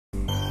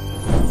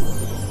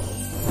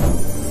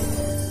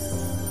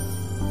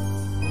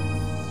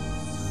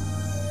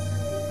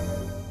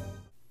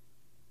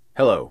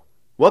Hello,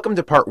 welcome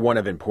to part 1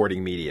 of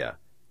importing media.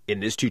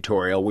 In this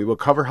tutorial, we will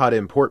cover how to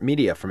import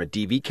media from a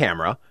DV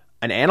camera,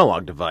 an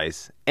analog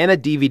device, and a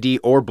DVD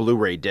or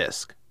Blu-ray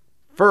disc.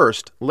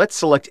 First, let's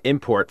select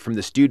Import from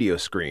the Studio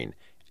screen,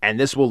 and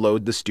this will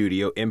load the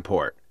Studio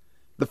import.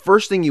 The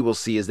first thing you will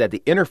see is that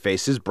the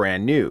interface is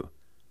brand new.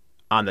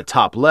 On the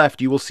top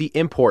left, you will see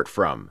Import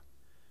From.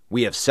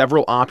 We have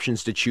several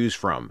options to choose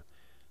from.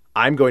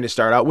 I'm going to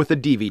start out with a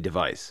DV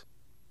device.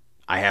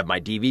 I have my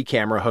DV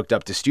camera hooked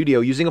up to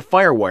Studio using a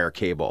FireWire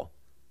cable.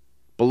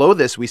 Below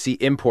this, we see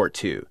Import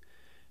To.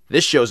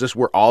 This shows us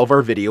where all of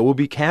our video will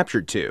be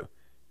captured to.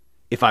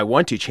 If I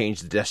want to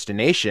change the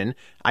destination,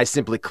 I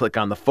simply click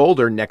on the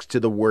folder next to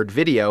the word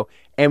video,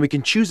 and we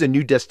can choose a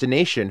new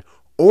destination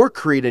or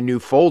create a new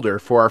folder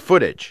for our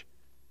footage.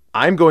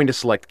 I'm going to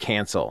select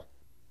Cancel.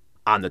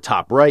 On the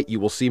top right, you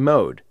will see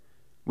Mode.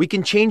 We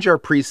can change our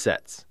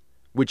presets,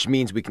 which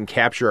means we can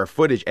capture our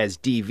footage as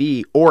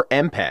DV or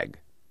MPEG.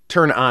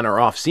 Turn on or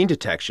off scene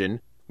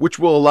detection, which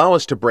will allow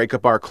us to break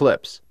up our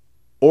clips,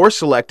 or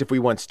select if we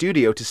want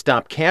Studio to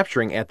stop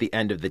capturing at the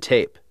end of the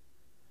tape.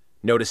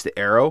 Notice the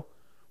arrow?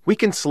 We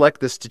can select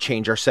this to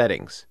change our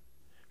settings.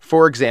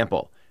 For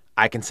example,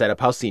 I can set up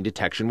how scene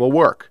detection will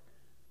work.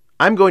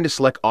 I'm going to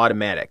select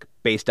Automatic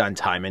based on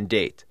time and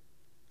date.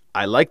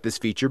 I like this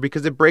feature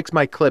because it breaks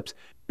my clips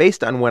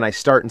based on when I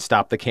start and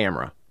stop the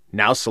camera.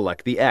 Now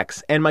select the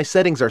X and my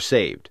settings are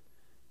saved.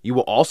 You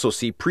will also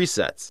see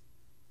presets.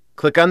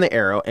 Click on the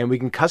arrow and we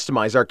can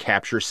customize our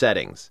capture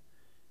settings.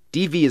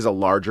 DV is a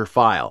larger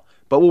file,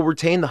 but will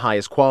retain the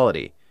highest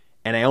quality,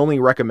 and I only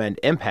recommend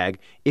MPEG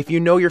if you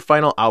know your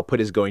final output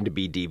is going to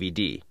be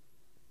DVD.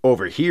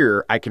 Over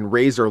here, I can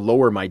raise or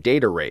lower my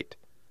data rate.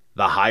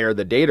 The higher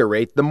the data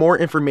rate, the more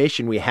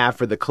information we have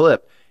for the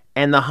clip,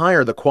 and the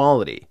higher the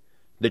quality.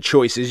 The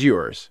choice is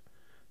yours.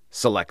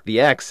 Select the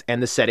X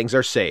and the settings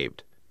are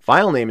saved.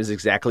 File name is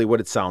exactly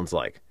what it sounds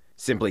like.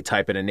 Simply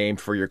type in a name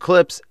for your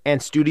clips,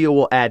 and Studio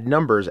will add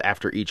numbers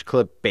after each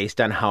clip based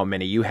on how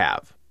many you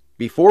have.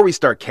 Before we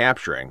start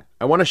capturing,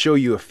 I want to show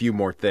you a few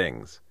more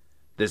things.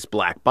 This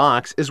black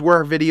box is where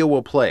our video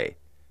will play.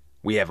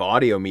 We have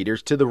audio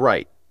meters to the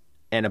right,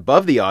 and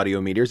above the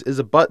audio meters is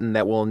a button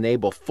that will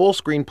enable full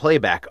screen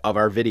playback of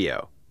our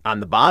video.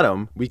 On the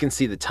bottom, we can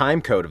see the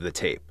time code of the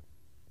tape.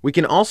 We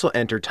can also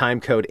enter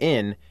time code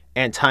in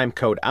and time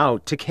code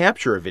out to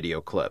capture a video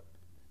clip.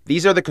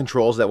 These are the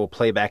controls that will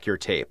play back your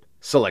tape.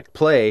 Select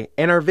play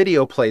and our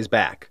video plays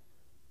back.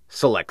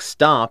 Select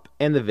stop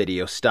and the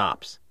video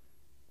stops.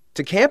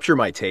 To capture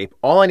my tape,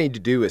 all I need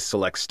to do is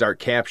select Start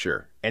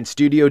Capture, and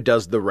Studio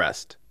does the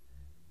rest.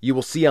 You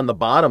will see on the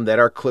bottom that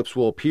our clips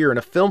will appear in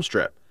a film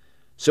strip,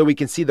 so we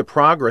can see the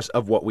progress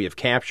of what we have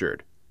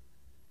captured.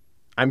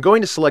 I'm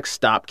going to select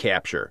Stop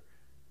Capture.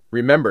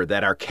 Remember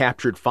that our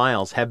captured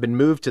files have been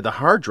moved to the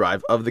hard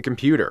drive of the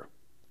computer.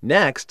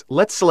 Next,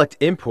 let's select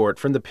Import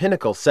from the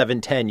Pinnacle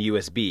 710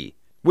 USB,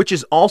 which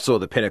is also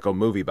the Pinnacle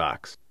movie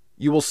box.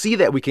 You will see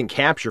that we can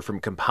capture from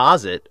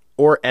Composite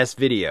or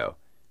S-Video.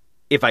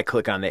 If I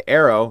click on the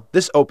arrow,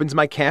 this opens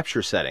my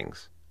capture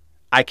settings.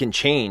 I can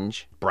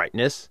change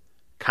brightness,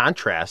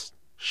 contrast,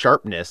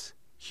 sharpness,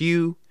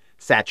 hue,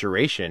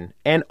 saturation,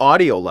 and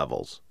audio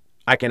levels.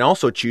 I can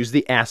also choose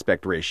the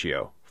aspect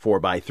ratio,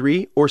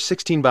 4:3 or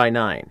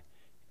 16:9,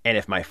 and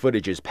if my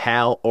footage is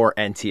PAL or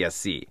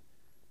NTSC.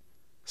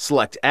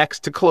 Select X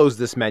to close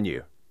this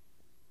menu.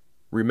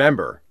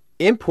 Remember,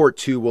 Import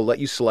To will let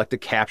you select a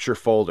capture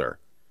folder.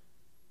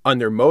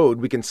 Under Mode,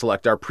 we can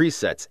select our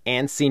presets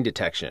and scene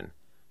detection.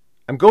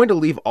 I'm going to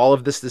leave all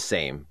of this the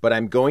same, but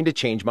I'm going to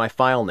change my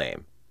file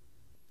name.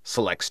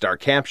 Select Start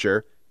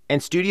Capture,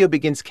 and Studio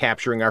begins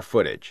capturing our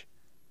footage.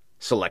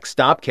 Select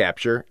Stop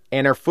Capture,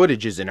 and our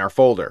footage is in our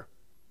folder.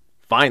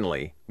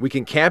 Finally, we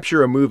can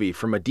capture a movie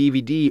from a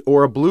DVD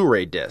or a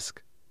Blu-ray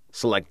disc.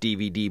 Select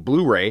DVD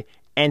Blu-ray,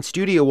 and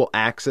Studio will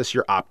access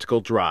your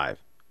optical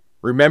drive.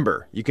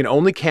 Remember, you can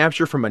only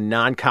capture from a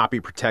non-copy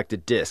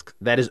protected disc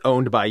that is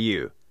owned by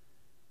you.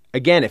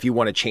 Again, if you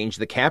want to change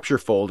the capture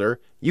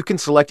folder, you can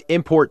select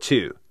Import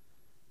To.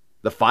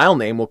 The file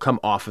name will come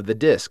off of the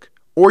disc,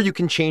 or you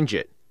can change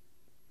it.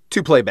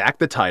 To play back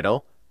the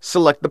title,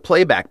 select the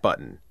playback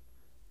button.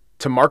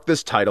 To mark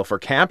this title for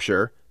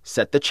capture,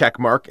 set the check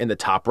mark in the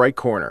top right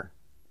corner.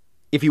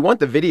 If you want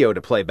the video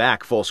to play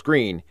back full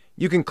screen,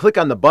 you can click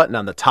on the button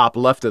on the top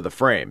left of the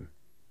frame.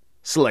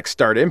 Select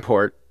Start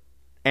Import,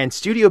 and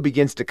Studio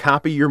begins to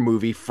copy your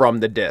movie from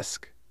the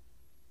disc.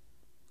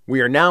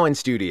 We are now in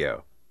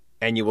Studio,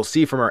 and you will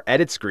see from our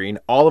edit screen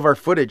all of our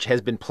footage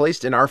has been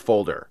placed in our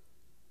folder.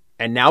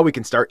 And now we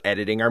can start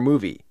editing our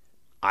movie.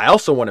 I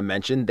also want to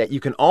mention that you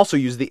can also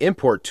use the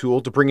import tool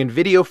to bring in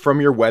video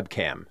from your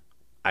webcam.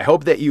 I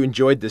hope that you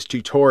enjoyed this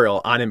tutorial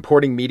on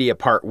importing media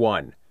part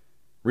 1.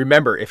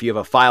 Remember, if you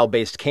have a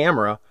file-based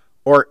camera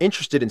or are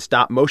interested in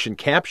stop motion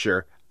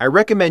capture, I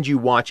recommend you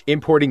watch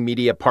Importing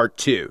Media Part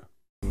 2.